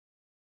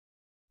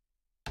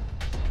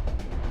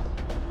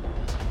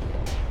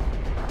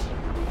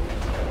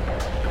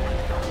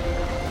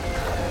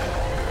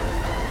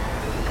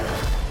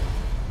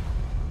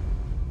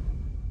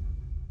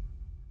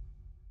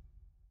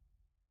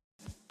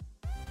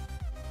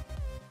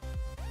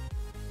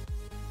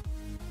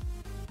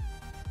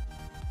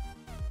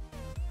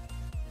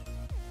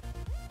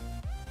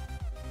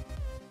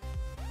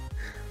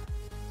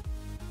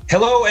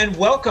Hello and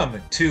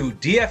welcome to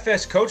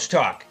DFS Coach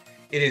Talk.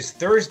 It is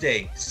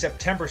Thursday,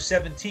 September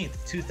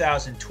 17th,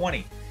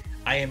 2020.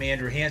 I am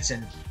Andrew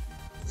Hanson,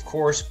 of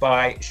course,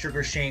 by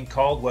Sugar Shane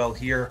Caldwell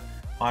here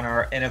on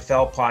our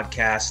NFL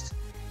podcast.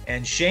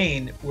 And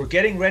Shane, we're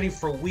getting ready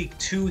for week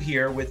 2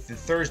 here with the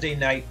Thursday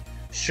night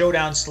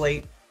Showdown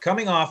Slate,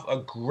 coming off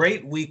a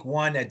great week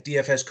 1 at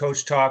DFS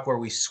Coach Talk where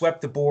we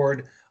swept the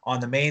board on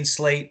the main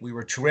slate. We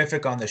were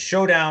terrific on the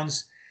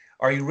showdowns.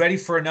 Are you ready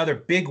for another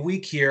big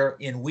week here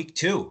in week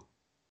 2?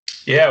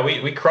 Yeah,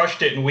 we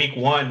crushed it in week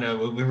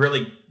 1. We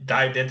really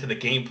dived into the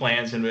game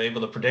plans and were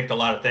able to predict a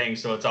lot of things.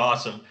 So it's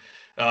awesome.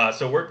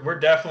 So we're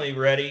definitely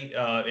ready,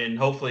 and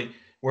hopefully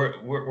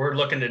we're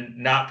looking to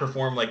not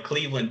perform like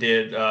Cleveland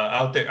did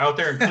out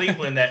there in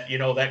Cleveland.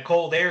 That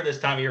cold air this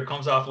time of year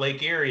comes off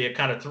Lake Erie. It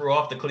kind of threw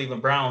off the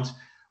Cleveland Browns,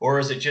 or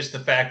is it just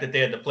the fact that they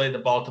had to play the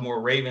Baltimore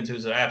Ravens,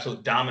 who's an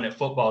absolute dominant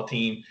football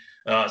team?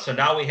 So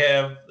now we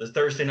have the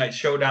Thursday night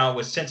showdown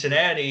with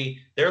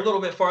Cincinnati. They're a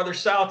little bit farther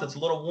south. It's a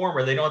little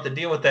warmer. They don't have to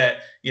deal with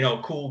that,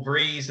 cool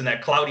breeze and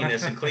that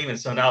cloudiness in Cleveland.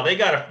 So now they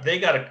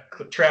gotta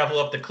travel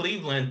up to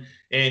Cleveland,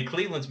 and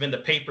Cleveland's been the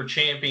paper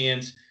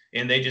champions,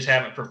 and they just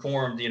haven't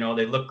performed. They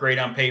look great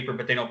on paper,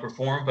 but they don't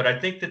perform. But I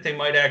think that they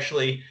might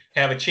actually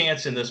have a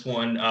chance in this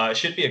one. It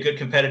should be a good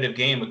competitive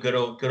game, a good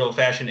old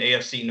fashioned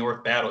AFC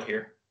North battle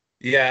here.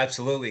 Yeah,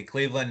 absolutely.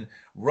 Cleveland,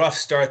 rough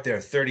start there,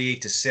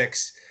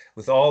 38-6.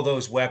 With all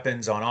those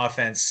weapons on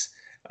offense,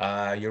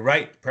 you're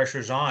right.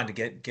 Pressure's on to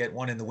get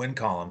one in the win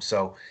column.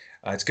 So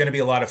it's going to be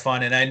a lot of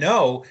fun. And I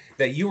know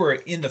that you were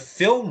in the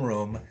film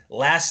room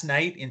last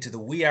night into the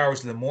wee hours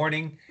of the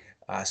morning.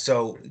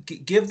 So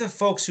give the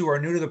folks who are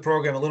new to the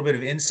program a little bit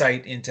of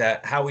insight into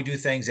how we do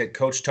things at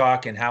Coach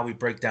Talk and how we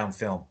break down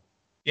film.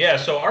 Yeah,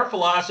 so our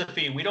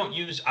philosophy, we don't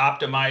use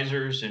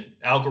optimizers and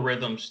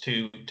algorithms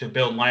to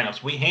build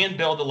lineups. We hand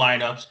build the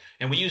lineups,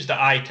 and we use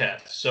the eye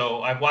test.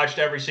 So I've watched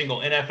every single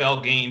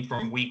NFL game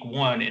from week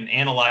 1 and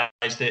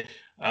analyzed it,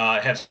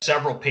 have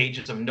several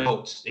pages of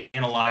notes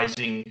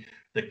analyzing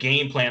the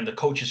game plan, the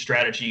coach's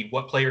strategy,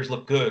 what players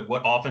look good,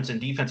 what offense and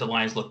defensive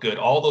lines look good,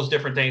 all those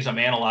different things I'm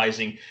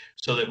analyzing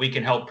so that we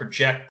can help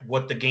project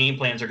what the game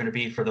plans are going to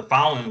be for the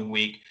following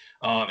week.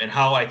 And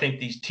how I think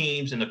these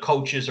teams and the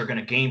coaches are going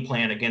to game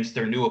plan against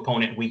their new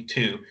opponent week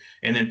 2.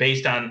 And then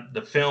based on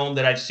the film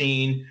that I've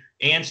seen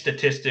and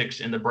statistics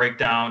and the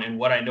breakdown and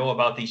what I know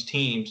about these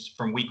teams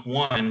from week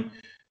 1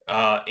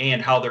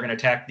 and how they're going to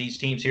attack these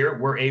teams here,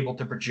 we're able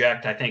to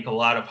project, I think, a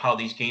lot of how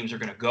these games are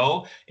going to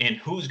go and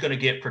who's going to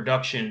get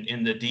production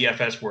in the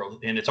DFS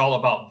world. And it's all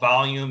about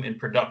volume and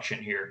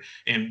production here.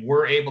 And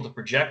we're able to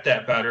project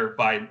that better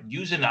by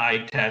using the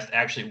eye test,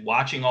 actually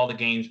watching all the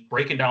games,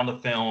 breaking down the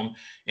film,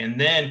 and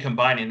then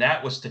combining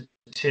that with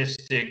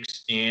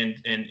statistics and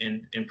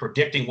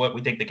predicting what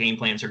we think the game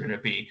plans are going to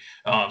be.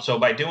 So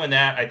by doing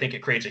that, I think it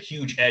creates a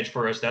huge edge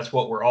for us. That's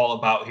what we're all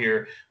about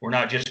here. We're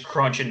not just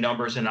crunching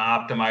numbers in the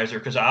optimizer,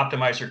 because the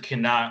optimizer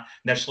cannot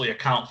necessarily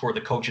account for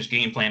the coach's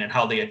game plan and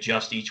how they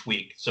adjust each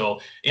week.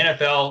 So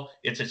NFL,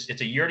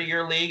 it's a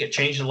year-to-year league. It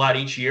changes a lot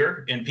each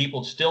year, and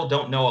people still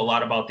don't know a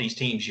lot about these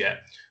teams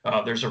yet.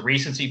 There's a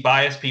recency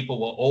bias. People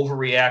will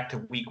overreact to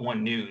week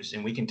 1 news,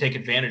 and we can take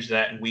advantage of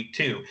that in week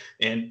 2.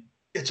 And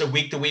it's a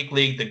week-to-week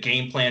league. The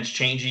game plans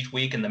change each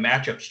week, and the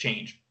matchups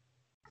change.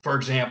 For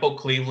example,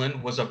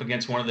 Cleveland was up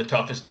against one of the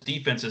toughest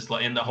defenses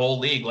in the whole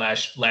league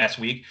last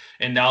week,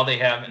 and now they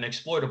have an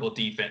exploitable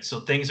defense.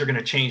 So things are going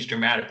to change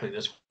dramatically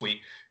this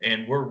week,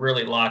 and we're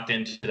really locked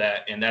into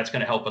that, and that's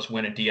going to help us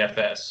win in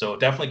DFS. So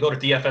definitely go to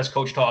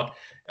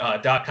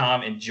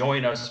dfscoachtalk.com and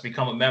join us,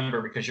 become a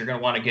member, because you're going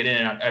to want to get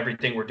in on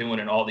everything we're doing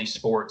in all these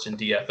sports in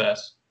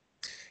DFS.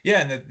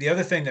 Yeah, and the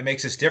other thing that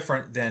makes us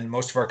different than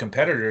most of our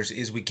competitors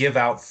is we give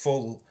out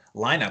full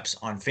lineups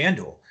on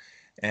FanDuel.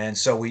 And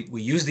so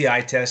we use the eye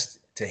test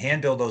to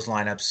hand build those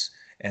lineups,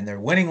 and they're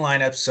winning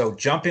lineups. So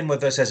jump in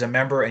with us as a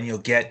member, and you'll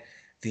get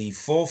the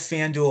full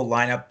FanDuel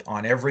lineup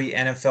on every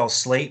NFL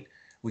slate.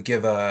 We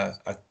give a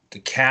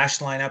cash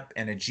lineup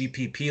and a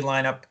GPP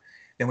lineup.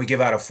 Then we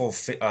give out a full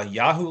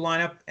Yahoo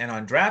lineup. And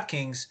on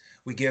DraftKings,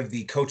 we give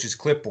the coach's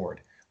clipboard,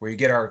 where you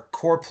get our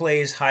core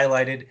plays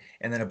highlighted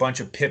and then a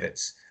bunch of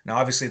pivots. Now,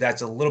 obviously,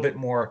 that's a little bit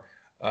more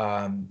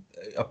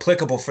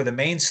applicable for the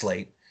main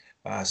slate.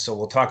 So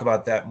we'll talk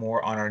about that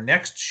more on our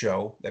next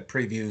show that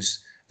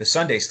previews the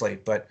Sunday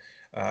slate. But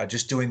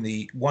just doing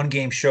the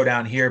one-game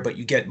showdown here, but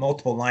you get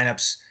multiple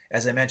lineups,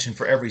 as I mentioned,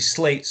 for every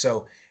slate.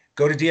 So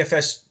go to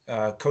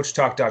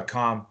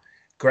dfscoachtalk.com,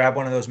 grab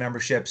one of those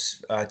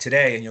memberships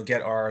today, and you'll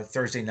get our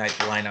Thursday night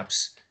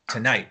lineups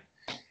tonight.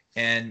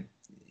 And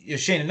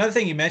Shane, another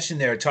thing you mentioned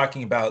there,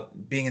 talking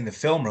about being in the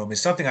film room,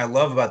 is something I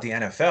love about the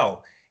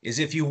NFL. Is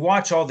if you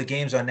watch all the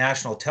games on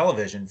national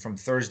television from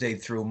Thursday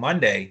through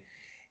Monday,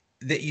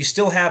 that you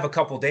still have a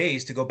couple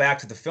days to go back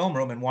to the film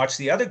room and watch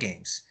the other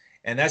games.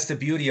 And that's the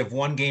beauty of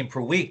one game per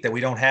week that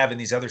we don't have in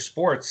these other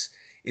sports,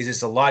 is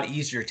it's a lot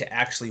easier to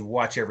actually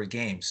watch every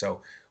game.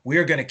 So we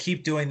are going to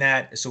keep doing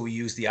that. So we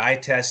use the eye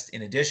test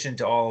in addition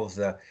to all of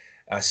the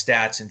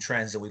stats and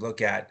trends that we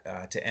look at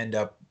to end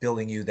up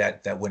building you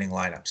that winning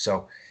lineup.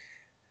 So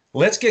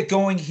Let's get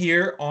going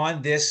here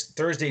on this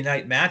Thursday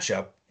night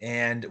matchup,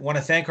 and want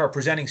to thank our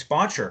presenting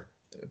sponsor,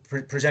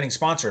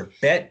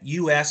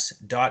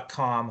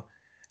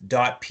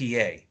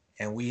 betus.com.pa.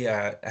 And we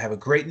have a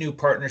great new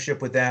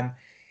partnership with them.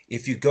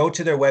 If you go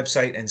to their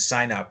website and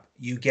sign up,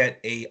 you get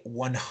a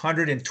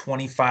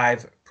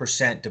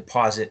 125%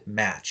 deposit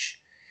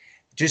match.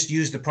 Just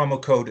use the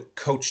promo code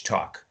Coach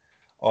Talk,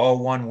 all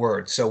one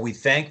word. So we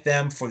thank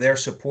them for their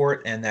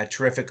support and that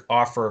terrific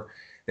offer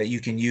that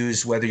you can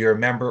use whether you're a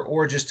member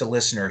or just a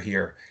listener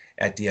here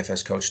at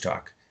DFS Coach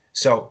Talk.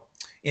 So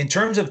in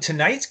terms of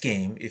tonight's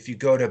game, if you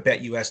go to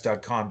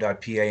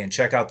betus.com.pa and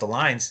check out the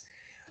lines,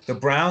 the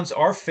Browns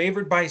are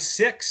favored by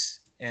 6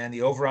 and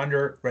the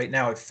over-under right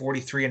now at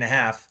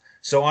 43.5.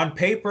 So on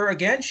paper,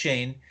 again,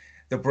 Shane,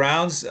 the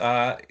Browns,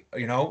 have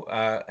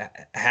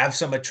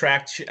some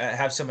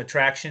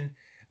attraction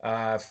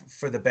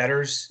for the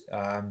bettors,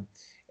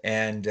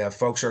 and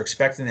folks are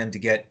expecting them to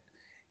get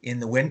in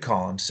the win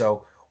column.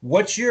 So,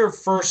 what's your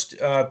first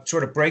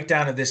sort of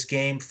breakdown of this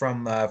game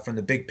from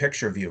the big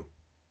picture view?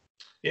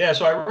 Yeah,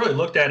 so I really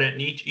looked at it,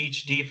 and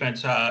each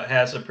defense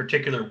has a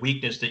particular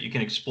weakness that you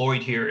can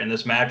exploit here in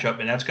this matchup,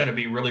 and that's going to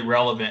be really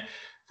relevant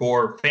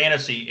for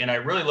fantasy. And I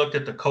really looked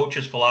at the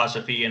coach's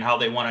philosophy and how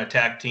they want to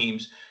attack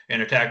teams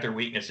and attack their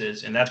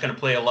weaknesses, and that's going to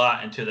play a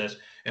lot into this.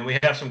 And we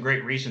have some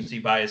great recency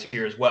bias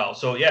here as well.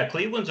 So yeah,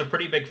 Cleveland's a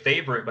pretty big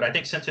favorite, but I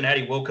think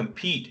Cincinnati will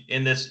compete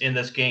in this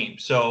game.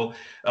 So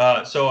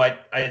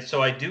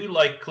I do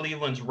like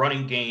Cleveland's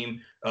running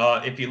game.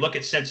 If you look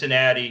at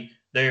Cincinnati,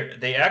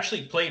 they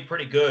actually played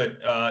pretty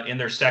good in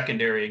their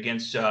secondary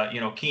against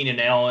Keenan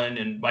Allen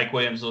and Mike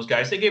Williams. Those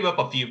guys, they gave up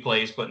a few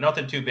plays, but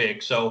nothing too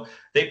big. So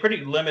they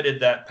pretty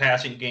limited that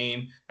passing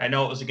game. I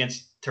know it was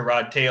against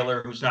Tyrod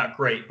Taylor, who's not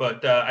great,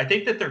 but I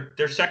think that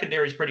their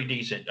secondary is pretty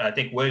decent. I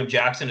think William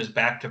Jackson is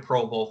back to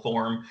Pro Bowl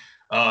form.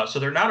 So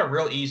they're not a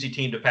real easy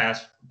team to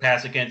pass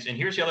against. And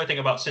here's the other thing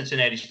about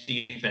Cincinnati's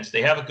defense.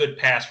 They have a good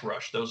pass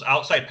rush. Those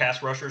outside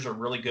pass rushers are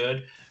really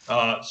good.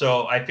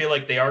 So I feel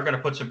like they are going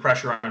to put some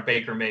pressure on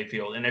Baker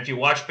Mayfield. And if you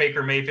watch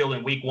Baker Mayfield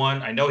in week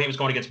 1, I know he was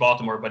going against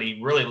Baltimore, but he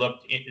really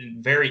looked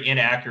very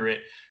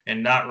inaccurate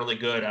and not really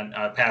good on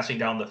passing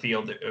down the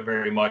field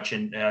very much.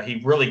 And he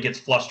really gets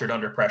flustered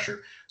under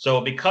pressure. So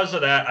because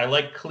of that, I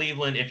like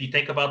Cleveland. If you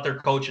think about their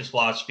coach's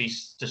philosophy,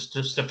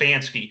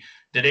 Stefanski,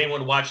 did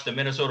anyone watch the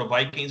Minnesota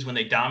Vikings when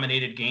they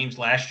dominated games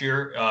last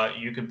year?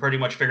 You can pretty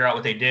much figure out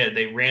what they did.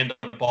 They ran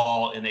the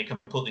ball and they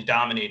completely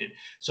dominated.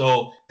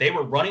 So they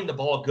were running the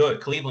ball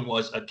good. Cleveland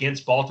was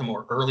against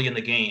Baltimore early in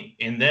the game.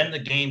 And then the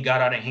game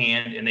got out of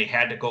hand and they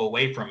had to go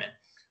away from it.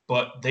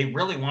 But they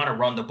really want to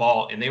run the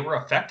ball, and they were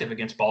effective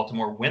against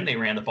Baltimore when they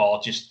ran the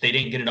ball. Just they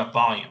didn't get enough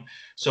volume.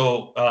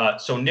 So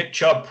Nick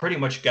Chubb pretty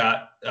much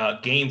got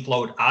game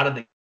flowed out of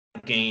the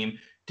game.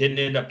 Didn't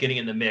end up getting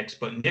in the mix,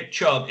 but Nick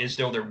Chubb is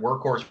still their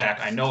workhorse back.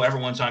 I know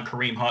everyone's on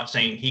Kareem Hunt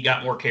saying he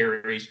got more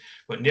carries,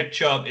 but Nick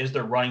Chubb is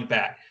their running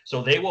back.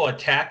 So they will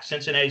attack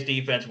Cincinnati's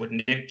defense with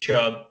Nick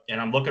Chubb, and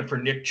I'm looking for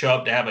Nick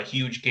Chubb to have a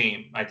huge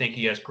game. I think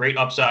he has great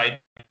upside,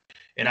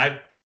 and I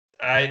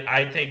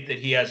think that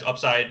he has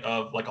upside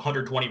of like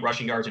 120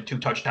 rushing yards and two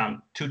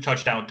touchdown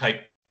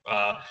type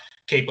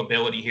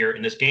capability here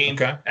in this game.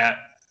 Okay. At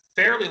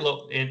fairly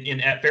low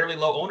at fairly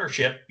low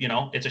ownership.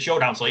 It's a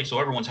showdown slate, so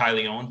everyone's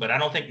highly owned, but I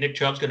don't think Nick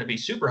Chubb's going to be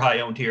super high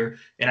owned here,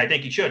 and I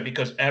think he should,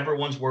 because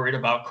everyone's worried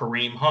about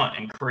Kareem Hunt,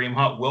 and Kareem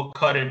Hunt will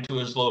cut into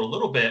his load a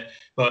little bit,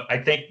 but I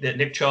think that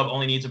Nick Chubb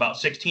only needs about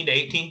 16 to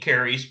 18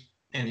 carries,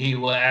 and he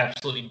will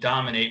absolutely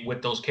dominate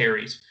with those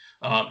carries.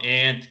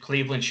 And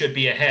Cleveland should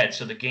be ahead,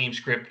 so the game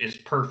script is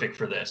perfect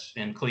for this,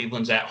 and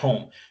Cleveland's at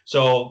home.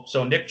 So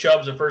Nick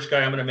Chubb's the first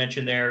guy I'm going to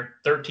mention there.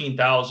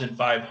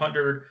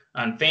 13,500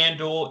 on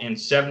FanDuel and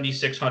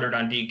 7,600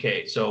 on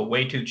DK. So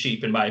way too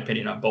cheap, in my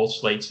opinion, on both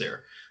slates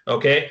there.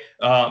 Okay.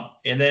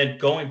 And then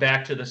going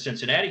back to the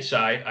Cincinnati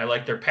side, I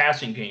like their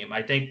passing game.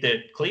 I think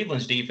that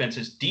Cleveland's defense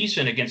is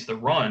decent against the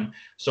run,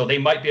 so they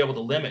might be able to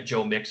limit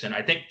Joe Mixon.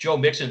 I think Joe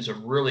Mixon's a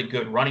really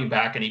good running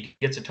back, and he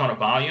gets a ton of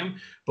volume.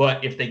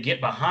 But if they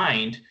get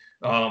behind,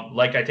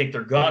 like I think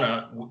they're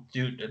gonna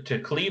do to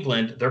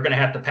Cleveland, they're gonna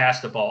have to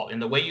pass the ball.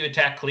 And the way you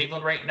attack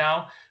Cleveland right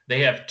now,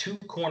 they have two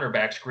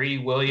cornerbacks, Greedy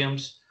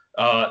Williams,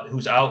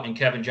 who's out, and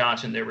Kevin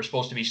Johnson. They were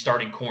supposed to be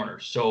starting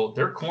corners. So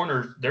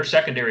their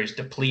secondary is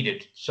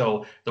depleted.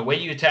 So the way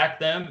you attack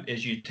them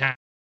is you attack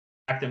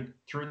them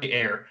through the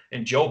air.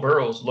 And Joe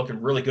Burrow's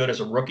looking really good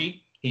as a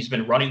rookie. He's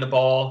been running the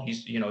ball.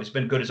 He's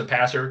been good as a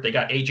passer. They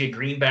got AJ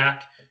Green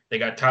back. They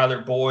got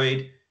Tyler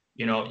Boyd.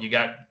 You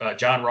got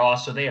John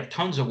Ross. So they have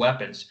tons of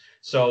weapons.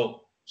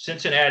 So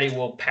Cincinnati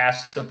will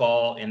pass the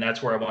ball, and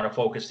that's where I want to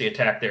focus the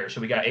attack there.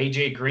 So we got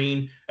AJ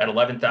Green at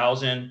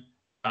 11,000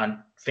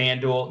 on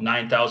FanDuel,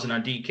 9,000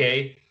 on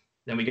DK.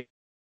 Then we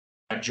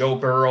got Joe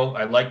Burrow.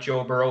 I like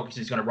Joe Burrow because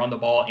he's going to run the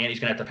ball and he's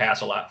going to have to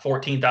pass a lot.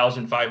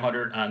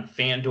 14,500 on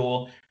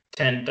FanDuel,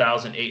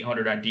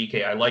 10,800 on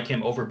DK. I like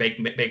him over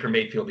Baker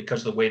Mayfield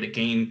because of the way the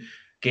game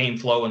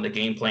flow and the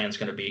game plan is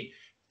going to be.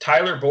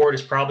 Tyler Boyd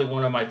is probably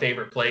one of my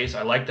favorite plays.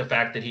 I like the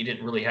fact that he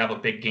didn't really have a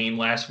big game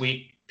last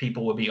week.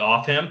 People would be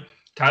off him.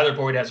 Tyler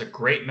Boyd has a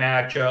great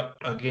matchup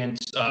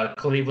against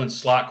Cleveland's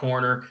slot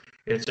corner.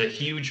 It's a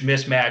huge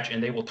mismatch,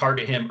 and they will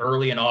target him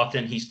early and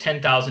often. He's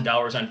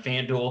 $10,000 on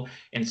FanDuel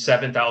and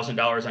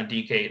 $7,000 on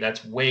DK.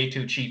 That's way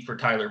too cheap for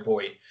Tyler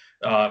Boyd.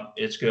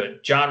 It's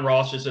good. John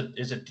Ross is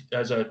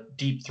a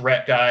deep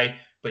threat guy,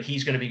 but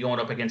he's going to be going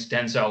up against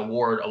Denzel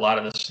Ward a lot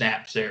of the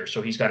snaps there,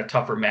 so he's got a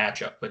tougher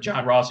matchup. But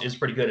John Ross is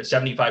pretty good at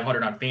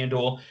 7,500 on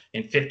FanDuel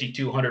and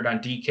 5,200 on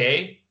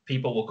DK.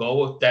 People will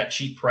go with that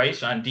cheap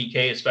price on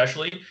DK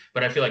especially,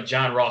 but I feel like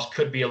John Ross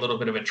could be a little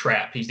bit of a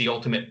trap. He's the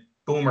ultimate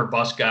boomer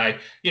bust guy.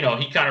 He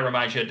kind of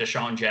reminds you of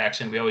Deshaun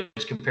Jackson. We always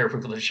compare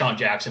people to Deshaun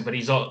Jackson, but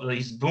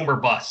he's boomer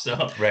bust.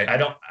 So right.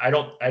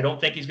 I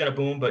don't think he's going to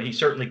boom, but he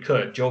certainly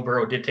could. Joe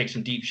Burrow did take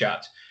some deep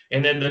shots.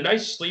 And then the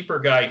nice sleeper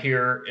guy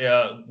here,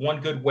 one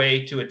good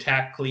way to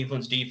attack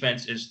Cleveland's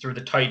defense is through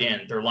the tight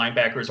end. Their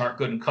linebackers aren't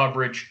good in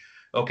coverage.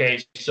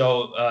 Okay,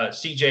 so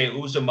CJ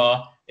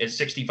Uzomah is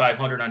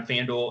 6,500 on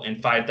FanDuel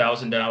and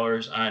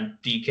 $5,000 on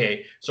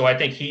DK. So I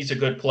think he's a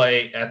good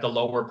play at the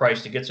lower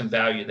price to get some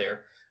value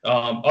there.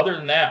 Other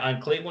than that,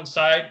 on Cleveland's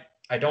side,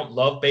 I don't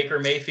love Baker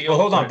Mayfield. Well,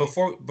 hold on.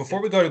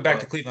 Before we go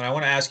back to Cleveland, I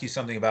want to ask you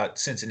something about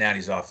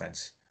Cincinnati's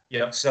offense.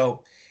 Yeah.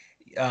 So,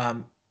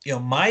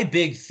 my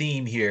big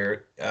theme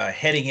here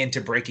heading into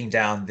breaking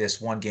down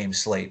this one-game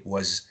slate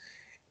was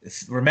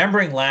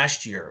remembering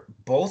last year,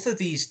 both of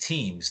these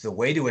teams, the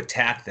way to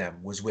attack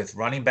them was with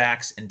running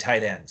backs and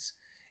tight ends.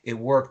 It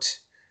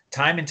worked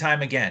time and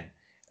time again.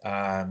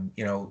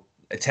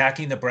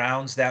 Attacking the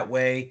Browns that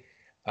way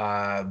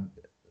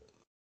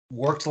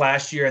worked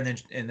last year,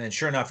 and then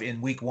sure enough, in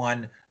week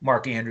 1,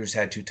 Mark Andrews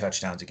had 2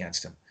 touchdowns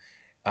against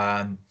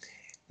him.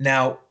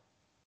 Now,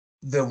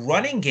 the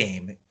running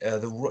game,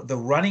 the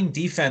running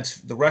defense,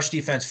 the rush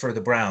defense for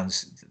the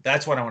Browns,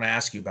 that's what I want to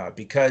ask you about,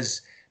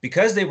 because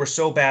they were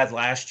so bad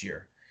last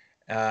year.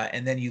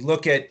 And then you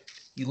look at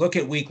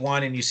week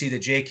 1 and you see that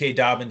J.K.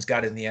 Dobbins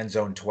got in the end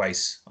zone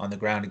twice on the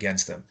ground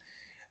against them.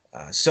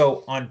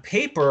 So on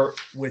paper,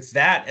 with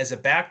that as a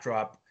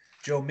backdrop,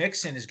 Joe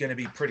Mixon is going to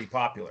be pretty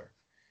popular.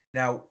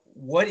 Now,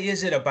 what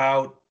is it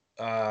about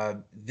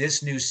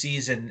this new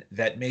season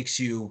that makes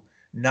you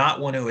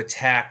not want to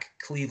attack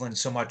Cleveland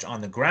so much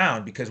on the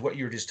ground? Because what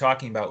you were just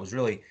talking about was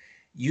really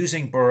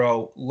using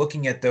Burrow,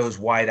 looking at those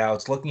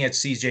wideouts, looking at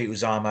CJ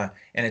Uzomah,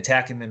 and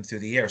attacking them through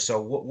the air.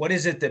 So what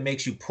is it that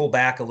makes you pull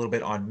back a little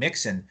bit on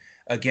Mixon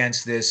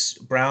against this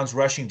Browns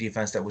rushing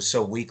defense that was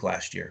so weak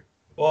last year?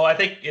 Well, I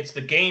think it's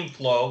the game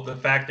flow, the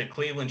fact that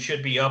Cleveland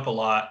should be up a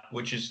lot,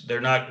 which is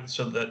they're not.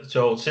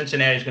 So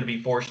Cincinnati is going to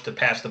be forced to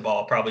pass the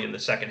ball probably in the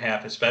second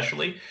half,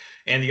 especially.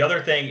 And the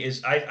other thing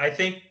is, I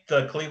think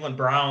the Cleveland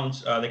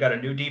Browns, they got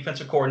a new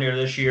defensive coordinator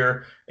this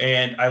year,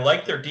 and I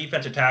like their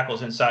defensive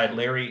tackles inside.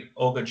 Larry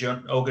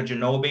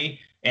Ogunjobi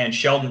and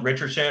Sheldon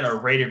Richardson are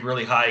rated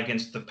really high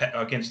against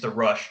the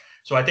rush.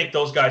 So I think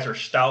those guys are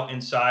stout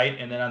inside,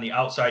 and then on the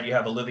outside you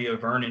have Olivia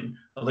Vernon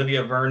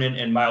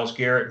and Myles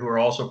Garrett, who are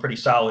also pretty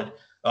solid.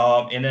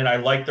 And then I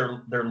like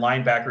their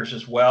linebackers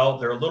as well.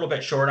 They're a little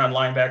bit short on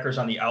linebackers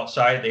on the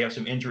outside. They have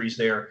some injuries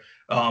there.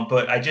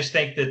 But I just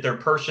think that their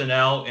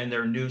personnel and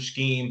their new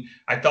scheme,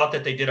 I thought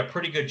that they did a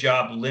pretty good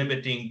job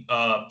limiting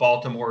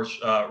Baltimore's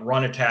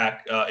run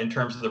attack in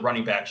terms of the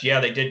running backs. Yeah,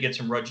 they did get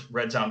some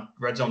red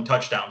zone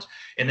touchdowns.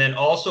 And then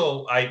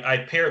also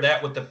I pair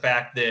that with the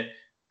fact that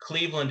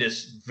Cleveland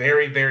is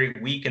very, very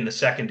weak in the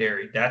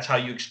secondary. That's how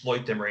you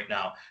exploit them right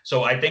now.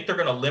 So I think they're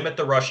going to limit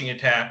the rushing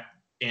attack,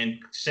 and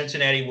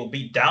Cincinnati will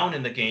be down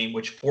in the game,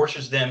 which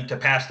forces them to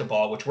pass the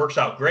ball, which works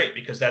out great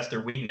because that's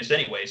their weakness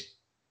anyways.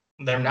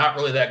 They're not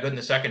really that good in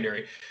the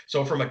secondary.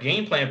 So from a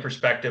game plan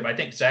perspective, I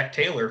think Zach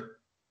Taylor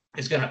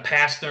is going to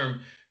pass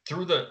them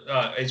through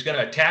is going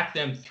to attack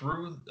them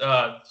through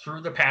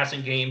the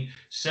passing game,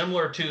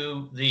 similar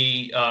to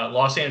the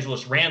Los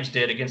Angeles Rams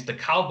did against the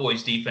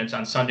Cowboys defense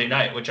on Sunday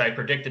night, which I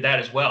predicted that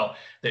as well,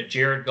 that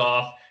Jared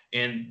Goff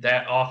and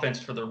that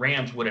offense for the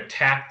Rams would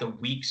attack the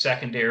weak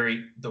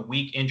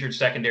injured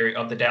secondary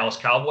of the Dallas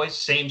Cowboys.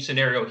 Same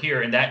scenario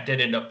here, and that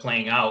did end up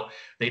playing out.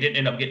 They didn't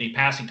end up getting any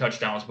passing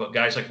touchdowns, but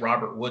guys like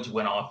Robert Woods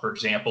went off, for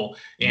example,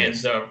 and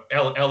the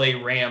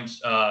LA Rams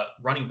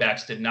running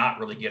backs did not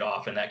really get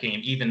off in that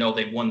game, even though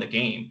they won the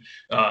game.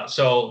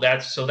 So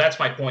that's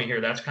my point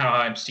here. That's kind of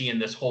how I'm seeing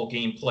this whole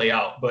game play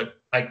out. But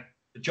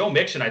Joe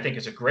Mixon, I think,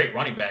 is a great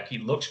running back. He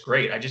looks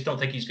great. I just don't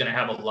think he's going to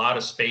have a lot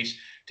of space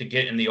to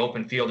get in the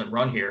open field and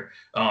run here.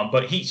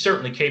 But he's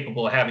certainly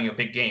capable of having a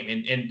big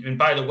game. And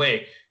by the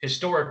way,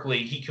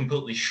 historically, he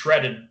completely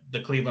shredded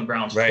the Cleveland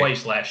Browns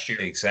twice last year.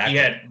 Exactly. He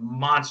had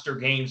monster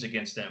games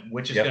against them,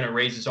 which is going to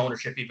raise his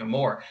ownership even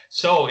more.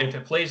 So if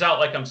it plays out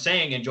like I'm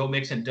saying, and Joe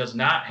Mixon does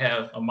not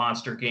have a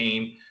monster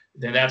game,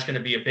 then that's going to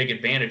be a big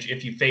advantage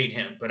if you fade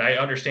him. But I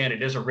understand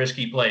it is a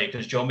risky play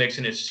because Joe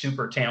Mixon is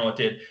super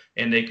talented,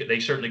 and they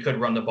certainly could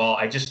run the ball.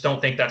 I just don't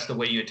think that's the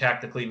way you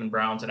attack the Cleveland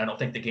Browns, and I don't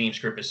think the game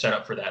script is set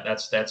up for that.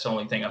 That's the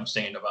only thing I'm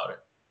saying about it.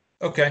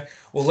 Okay.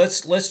 Well,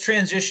 let's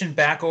transition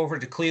back over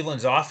to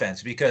Cleveland's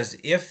offense, because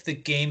if the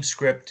game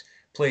script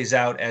plays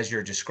out as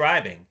you're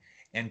describing,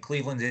 and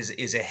Cleveland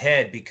is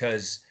ahead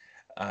because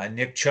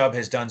Nick Chubb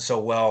has done so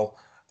well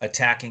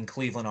attacking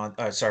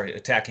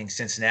attacking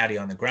Cincinnati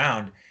on the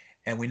ground.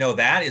 And we know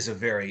that is a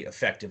very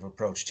effective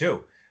approach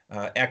too.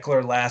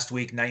 Eckler last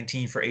week,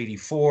 19 for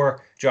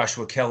 84.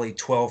 Joshua Kelly,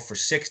 12 for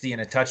 60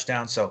 and a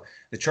touchdown. So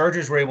the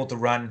Chargers were able to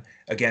run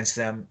against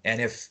them. And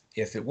if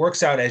it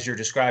works out as you're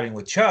describing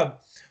with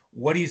Chubb,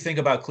 what do you think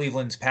about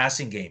Cleveland's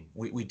passing game?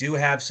 We do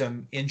have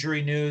some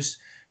injury news.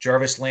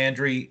 Jarvis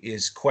Landry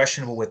is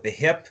questionable with the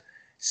hip.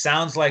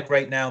 Sounds like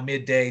right now,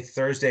 midday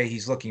Thursday,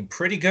 he's looking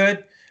pretty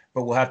good,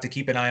 but we'll have to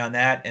keep an eye on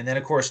that. And then,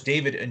 of course,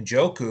 David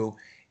Njoku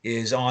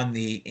is on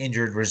the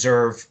injured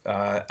reserve,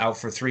 out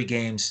for 3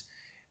 games.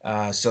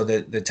 So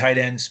the tight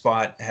end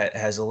spot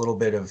has a little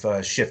bit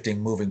of shifting,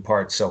 moving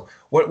parts. So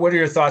what are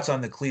your thoughts on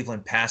the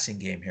Cleveland passing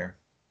game here?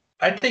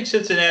 I think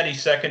Cincinnati's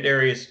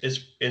secondary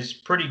is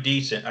pretty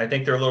decent. I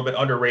think they're a little bit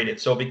underrated.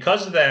 So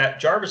because of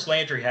that, Jarvis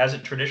Landry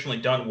hasn't traditionally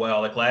done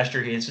well. Like last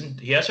year, he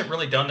hasn't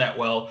really done that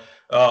well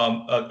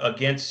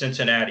against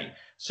Cincinnati.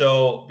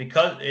 So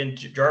because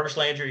Jarvis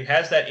Landry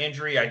has that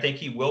injury, I think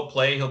he will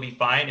play. He'll be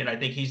fine, and I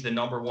think he's the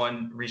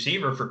 #1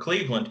 receiver for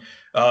Cleveland.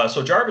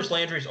 So Jarvis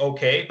Landry's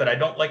okay, but I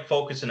don't like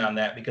focusing on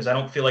that because I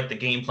don't feel like the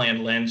game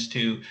plan lends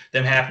to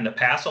them having to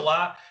pass a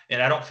lot.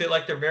 And I don't feel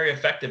like they're very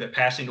effective at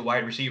passing to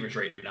wide receivers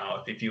right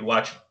now. If you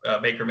watch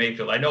Baker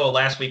Mayfield, I know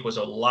last week was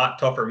a lot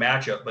tougher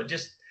matchup, but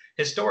just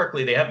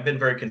historically, they haven't been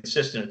very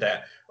consistent at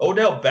that.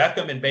 Odell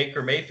Beckham and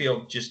Baker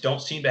Mayfield just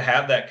don't seem to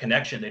have that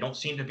connection. They don't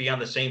seem to be on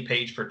the same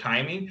page for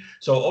timing.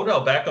 So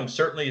Odell Beckham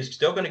certainly is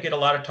still going to get a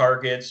lot of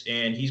targets,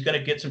 and he's going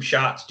to get some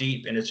shots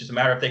deep. And it's just a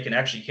matter if they can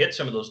actually hit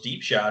some of those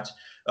deep shots.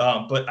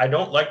 But I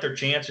don't like their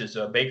chances.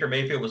 Baker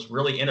Mayfield was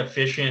really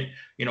inefficient,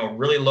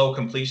 really low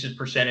completion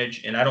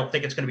percentage, and I don't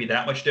think it's going to be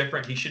that much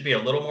different. He should be a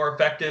little more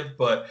effective,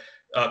 but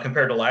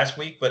compared to last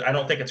week, but I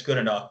don't think it's good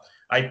enough.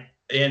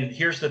 And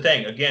here's the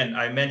thing. Again,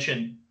 I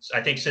mentioned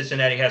I think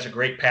Cincinnati has a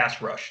great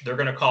pass rush. They're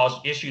going to cause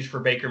issues for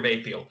Baker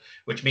Mayfield,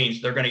 which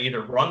means they're going to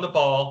either run the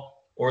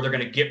ball or they're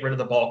going to get rid of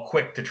the ball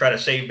quick to try to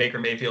save Baker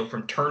Mayfield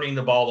from turning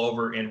the ball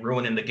over and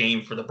ruining the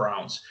game for the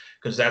Browns,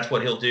 because that's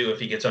what he'll do if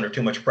he gets under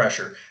too much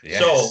pressure.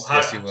 Yes,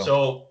 yes, he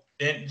will.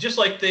 And just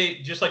like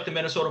the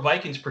Minnesota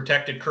Vikings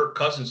protected Kirk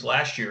Cousins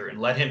last year and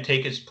let him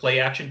take his play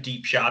action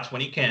deep shots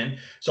when he can.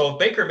 So if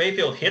Baker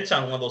Mayfield hits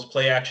on one of those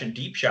play action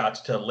deep shots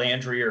to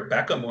Landry or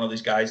Beckham, one of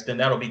these guys, then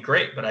that'll be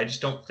great. But I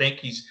just don't think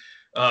he's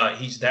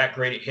that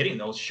great at hitting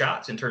those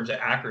shots in terms of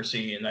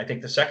accuracy. And I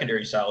think the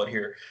secondary solid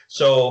here.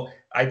 So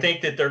I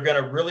think that they're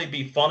going to really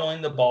be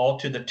funneling the ball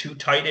to the 2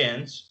 tight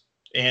ends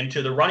and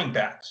to the running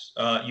backs.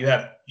 You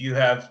have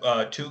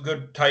 2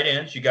 good tight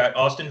ends. You got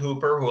Austin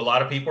Hooper, who a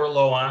lot of people are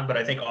low on, but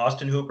I think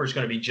Austin Hooper is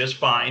going to be just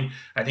fine.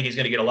 I think he's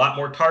going to get a lot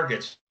more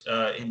targets.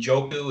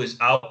 Njoku is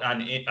out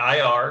on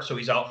IR, so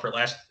he's out for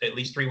at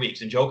least 3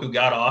 weeks. Njoku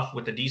got off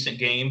with a decent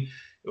game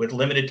with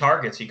limited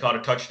targets. He caught a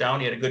touchdown.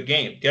 He had a good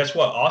game. Guess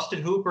what?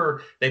 Austin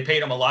Hooper, they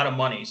paid him a lot of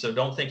money, so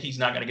don't think he's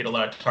not going to get a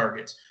lot of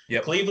targets.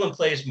 Yep. Cleveland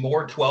plays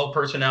more 12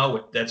 personnel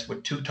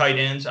with 2 tight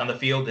ends on the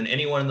field than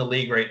anyone in the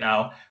league right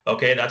now.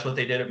 Okay, that's what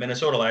they did at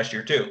Minnesota last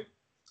year too.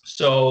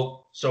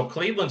 So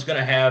Cleveland's going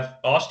to have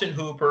Austin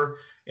Hooper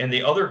and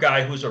the other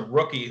guy who's a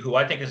rookie who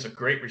I think is a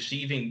great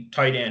receiving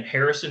tight end,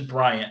 Harrison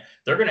Bryant.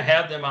 They're going to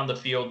have them on the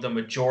field the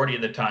majority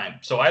of the time.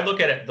 So I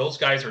look at it, those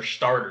guys are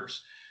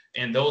starters,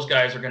 and those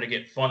guys are going to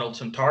get funneled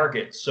some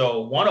targets.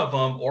 So one of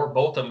them or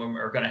both of them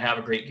are going to have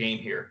a great game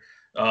here.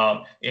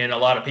 And a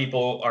lot of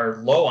people are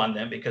low on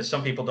them because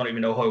some people don't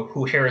even know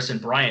who Harrison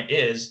Bryant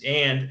is.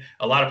 And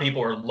a lot of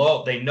people are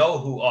low. They know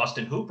who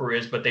Austin Hooper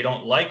is, but they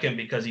don't like him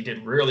because he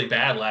did really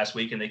bad last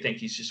week and they think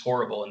he's just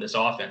horrible in this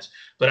offense.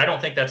 But I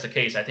don't think that's the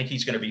case. I think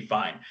he's going to be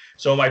fine.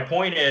 So my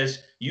point is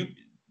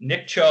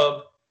Nick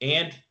Chubb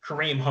and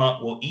Kareem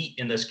Hunt will eat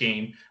in this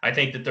game. I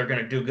think that they're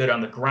going to do good on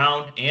the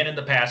ground and in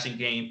the passing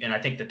game. And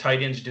I think the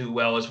tight ends do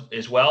well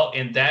as well.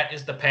 And that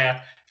is the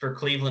path for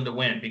Cleveland to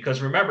win.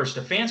 Because remember,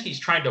 Stefanski's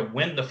trying to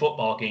win the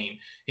football game.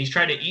 He's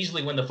trying to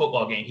easily win the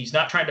football game. He's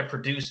not trying to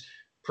produce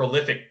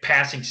prolific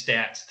passing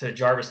stats to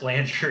Jarvis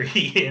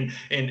Landry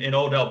and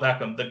Odell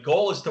Beckham. The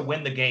goal is to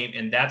win the game,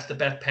 and that's the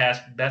best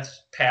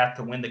path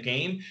to win the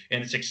game.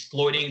 And it's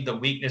exploiting the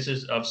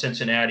weaknesses of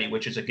Cincinnati,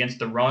 which is against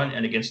the run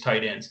and against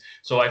tight ends.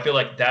 So I feel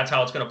like that's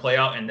how it's going to play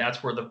out, and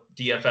that's where the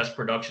DFS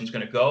production is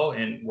going to go,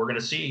 and we're going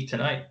to see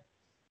tonight.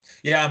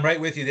 Yeah, I'm right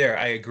with you there.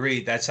 I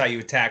agree. That's how you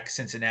attack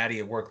Cincinnati.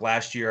 It worked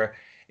last year.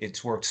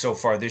 It's worked so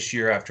far this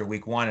year after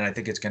week 1, and I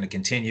think it's going to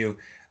continue.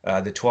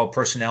 The 12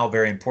 personnel,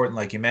 very important,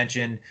 like you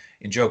mentioned.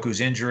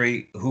 Njoku's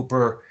injury,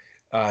 Hooper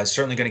is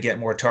certainly going to get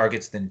more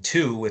targets than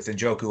 2 with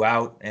Njoku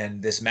out and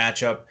this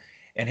matchup.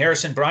 And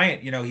Harrison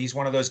Bryant, he's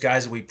one of those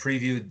guys that we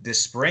previewed this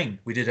spring.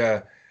 We did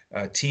a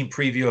team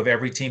preview of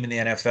every team in the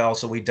NFL,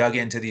 so we dug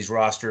into these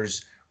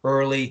rosters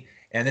early.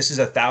 And this is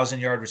a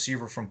 1,000-yard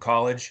receiver from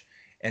college.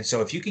 And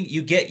so if you can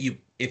get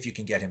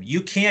him,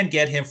 you can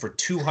get him for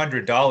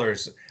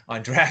 $200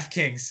 on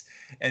DraftKings.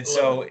 And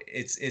so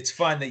it's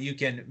fun that you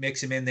can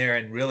mix him in there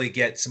and really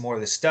get some more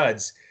of the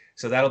studs.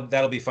 So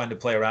that'll be fun to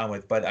play around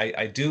with. But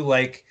I do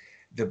like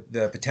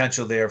the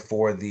potential there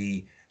for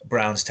the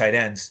Browns tight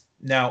ends.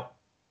 Now,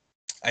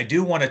 I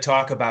do want to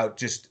talk about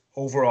just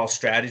overall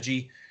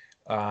strategy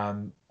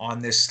on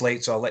this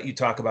slate. So I'll let you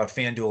talk about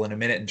FanDuel in a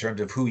minute in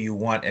terms of who you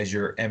want as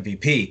your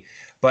MVP.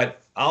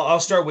 But I'll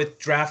start with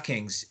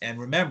DraftKings. And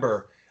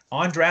remember,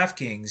 on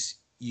DraftKings,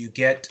 you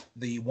get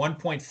the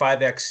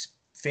 1.5x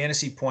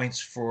fantasy points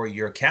for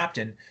your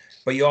captain,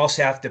 but you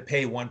also have to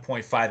pay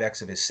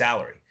 1.5x of his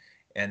salary.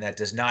 And that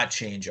does not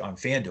change on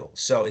FanDuel.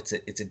 So it's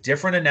a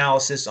different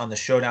analysis on the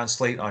Showdown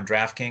Slate on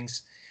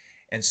DraftKings.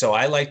 And so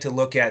I like to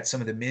look at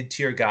some of the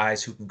mid-tier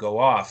guys who can go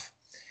off.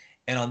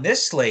 And on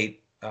this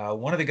slate,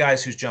 one of the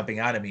guys who's jumping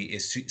out at me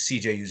is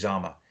CJ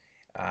Uzomah.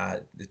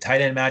 The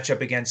tight end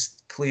matchup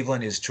against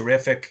Cleveland is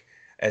terrific.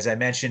 As I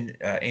mentioned,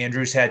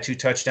 Andrews had 2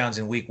 touchdowns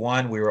in week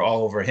 1. We were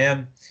all over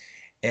him.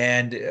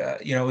 And,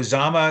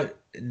 Uzomah,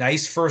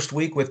 nice first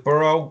week with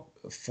Burrow,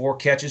 4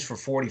 catches for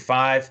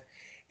 45.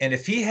 And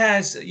if he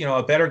has,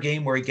 a better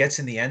game where he gets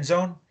in the end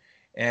zone,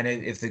 and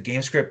if the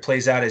game script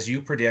plays out as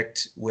you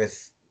predict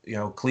with,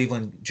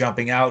 Cleveland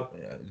jumping out,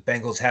 the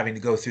Bengals having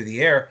to go through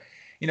the air,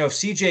 if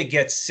CJ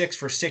gets 6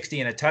 for 60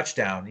 and a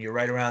touchdown, you're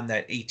right around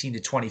that 18 to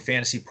 20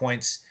 fantasy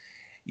points.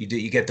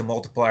 You get the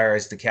multiplier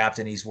as the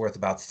captain. He's worth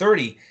about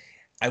 30.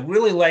 I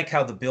really like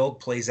how the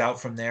build plays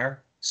out from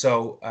there.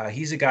 So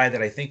he's a guy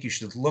that I think you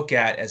should look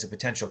at as a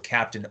potential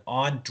captain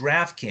on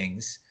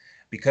DraftKings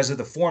because of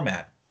the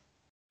format.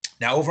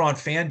 Now, over on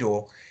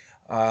FanDuel,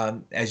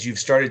 as you've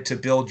started to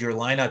build your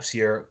lineups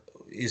here,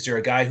 is there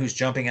a guy who's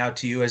jumping out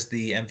to you as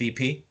the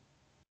MVP?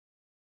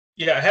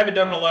 Yeah, I haven't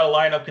done a lot of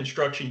lineup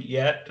construction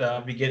yet.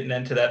 I'll be getting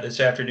into that this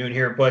afternoon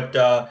here, but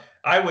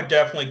I would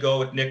definitely go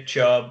with Nick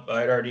Chubb.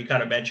 I'd already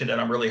kind of mentioned that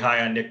I'm really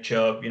high on Nick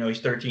Chubb.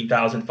 He's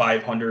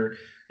 13,500,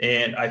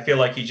 and I feel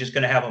like he's just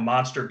going to have a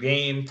monster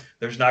game.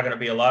 There's not going to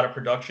be a lot of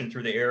production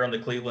through the air on the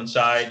Cleveland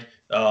side.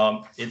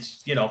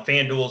 It's,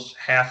 FanDuel's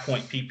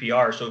half-point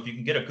PPR, so if you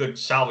can get a good,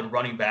 solid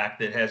running back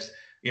that has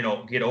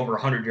get over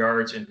 100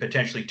 yards and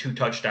potentially 2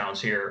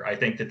 touchdowns here, I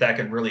think that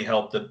can really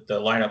help the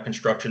lineup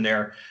construction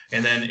there.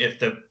 And then if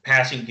the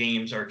passing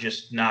games are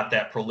just not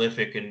that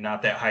prolific and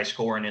not that high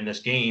scoring in this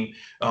game,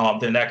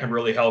 then that can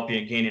really help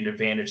you gain an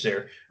advantage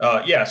there.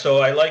 So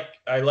I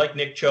like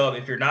Nick Chubb.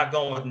 If you're not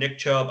going with Nick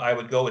Chubb, I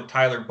would go with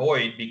Tyler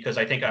Boyd, because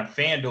I think on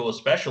FanDuel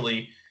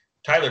especially,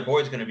 Tyler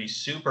Boyd's going to be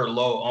super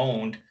low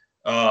owned,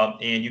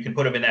 and you can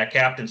put him in that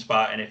captain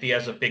spot. And if he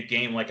has a big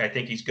game like I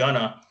think he's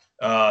gonna,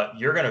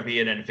 you're going to be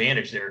at an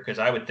advantage there, because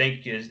I would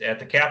think is at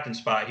the captain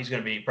spot, he's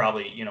going to be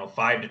probably,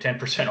 5 to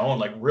 10% owned,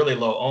 like really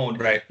low owned.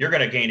 Right. You're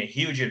going to gain a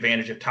huge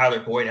advantage if Tyler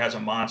Boyd has a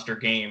monster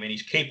game, and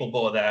he's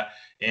capable of that.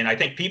 And I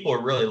think people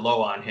are really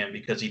low on him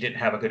because he didn't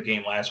have a good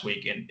game last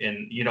week. And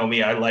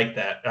me, I like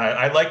that.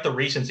 I like the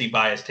recency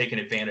bias taking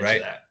advantage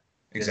of that.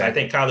 Exactly. I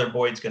think Tyler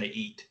Boyd's going to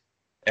eat.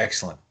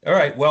 Excellent. All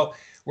right. Well,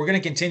 we're going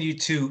to continue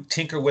to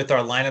tinker with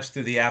our lineups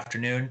through the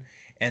afternoon.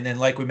 And then,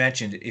 like we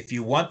mentioned, if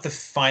you want the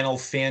final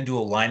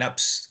FanDuel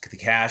lineups, the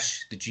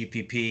cash, the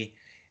GPP,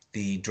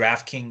 the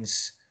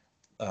DraftKings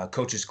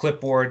coaches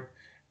clipboard,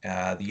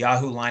 the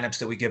Yahoo lineups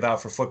that we give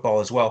out for football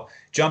as well,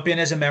 jump in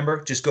as a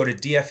member. Just go to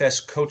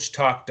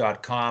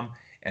dfscoachtalk.com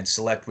and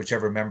select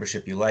whichever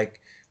membership you like.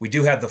 We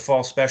do have the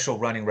fall special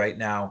running right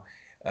now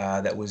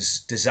that was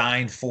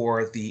designed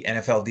for the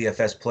NFL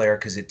DFS player,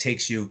 because it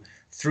takes you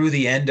through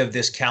the end of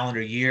this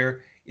calendar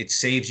year. It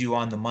saves you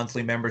on the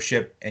monthly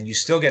membership, and you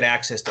still get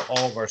access to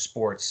all of our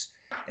sports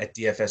at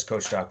DFS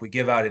Coach Talk. We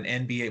give out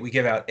NBA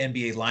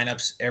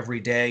lineups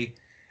every day,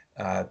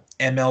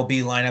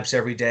 MLB lineups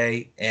every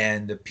day,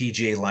 and the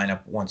PGA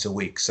lineup once a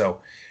week.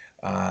 So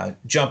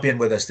jump in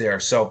with us there.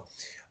 So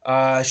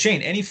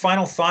Shane, any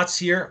final thoughts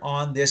here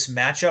on this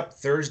matchup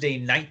Thursday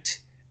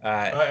night?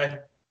 I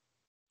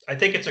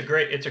think it's a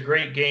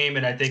great game,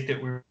 and I think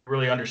that we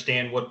really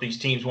understand what these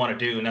teams want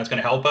to do, and that's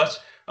going to help us.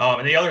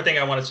 And the other thing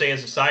I want to say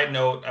as a side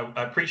note,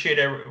 I appreciate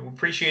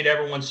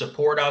everyone's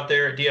support out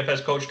there at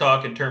DFS Coach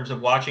Talk in terms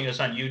of watching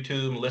us on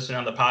YouTube and listening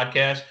on the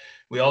podcast.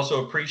 We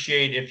also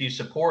appreciate if you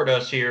support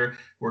us here.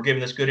 We're giving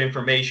this good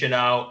information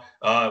out.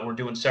 We're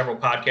doing several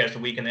podcasts a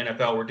week in the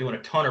NFL. We're doing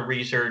a ton of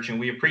research, and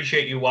we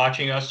appreciate you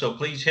watching us. So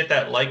please hit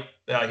that like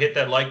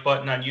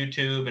button on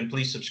YouTube, and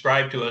please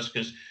subscribe to us,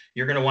 because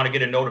you're going to want to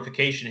get a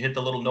notification. Hit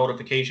the little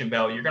notification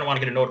bell. You're going to want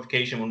to get a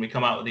notification when we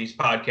come out with these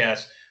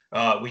podcasts.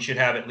 We should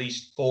have at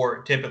least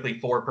typically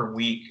four per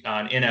week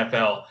on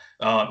NFL,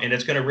 and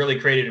it's going to really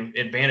create an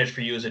advantage for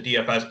you as a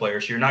DFS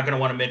player. So you're not going to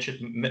want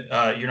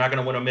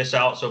to miss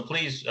out. So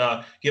please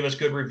give us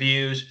good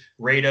reviews,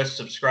 rate us,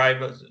 subscribe,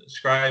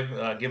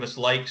 give us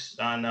likes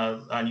on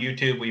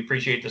YouTube. We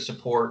appreciate the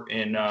support,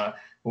 and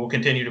we'll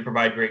continue to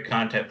provide great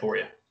content for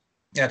you.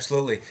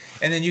 Absolutely.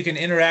 And then you can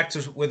interact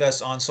with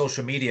us on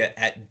social media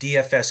at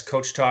DFS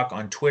Coach Talk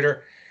on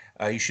Twitter.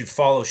 You should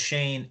follow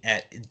Shane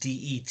at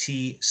DET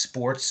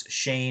Sports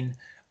Shane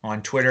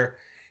on Twitter.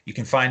 You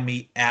can find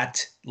me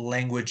at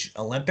Language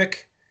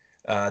Olympic.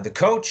 The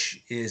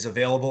coach is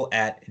available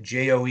at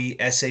JOESARVADI.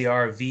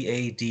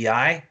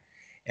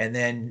 And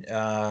then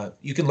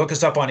you can look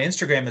us up on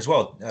Instagram as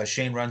well.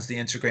 Shane runs the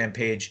Instagram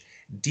page,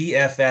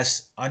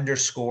 DFS_Coach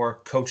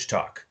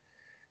Talk.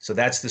 So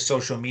that's the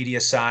social media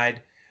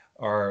side.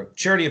 our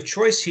charity of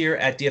choice here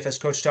at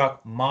DFS Coach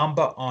Talk,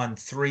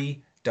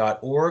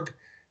 mambaon3.org.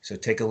 So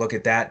take a look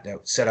at that.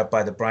 That was set up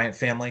by the Bryant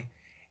family.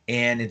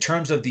 And in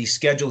terms of the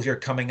schedule here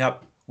coming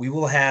up, we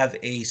will have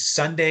a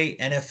Sunday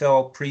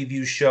NFL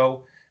preview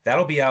show.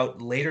 That'll be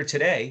out later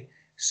today,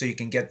 so you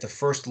can get the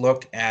first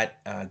look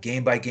at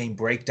game-by-game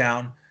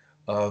breakdown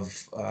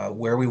of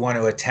where we want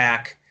to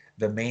attack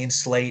the main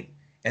slate.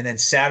 And then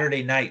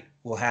Saturday night,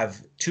 we'll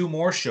have two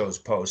more shows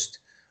post.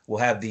 We'll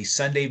have the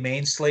Sunday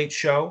main slate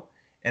show,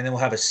 and then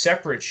we'll have a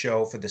separate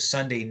show for the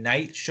Sunday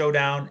night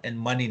showdown and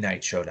Monday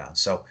night showdown.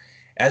 So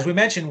as we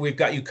mentioned, we've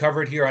got you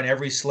covered here on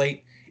every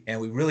slate, and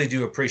we really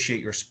do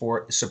appreciate your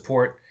support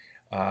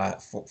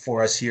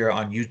for us here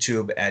on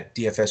YouTube at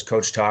DFS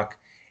Coach Talk.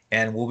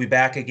 And we'll be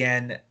back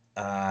again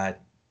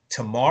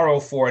tomorrow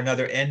for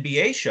another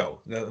NBA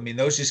show. I mean,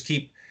 those just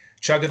keep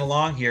chugging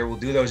along here. We'll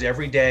do those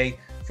every day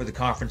for the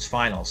conference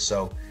finals.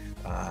 So,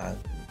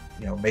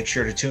 make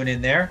sure to tune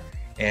in there,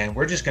 and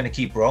we're just going to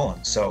keep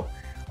rolling. So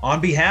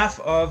on behalf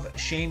of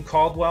Shane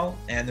Caldwell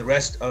and the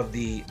rest of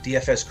the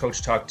DFS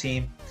Coach Talk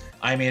team,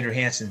 I'm Andrew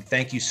Hanson.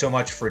 Thank you so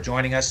much for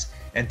joining us.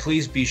 And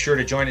please be sure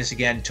to join us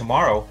again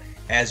tomorrow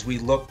as we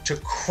look to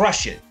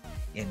crush it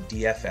in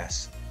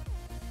DFS.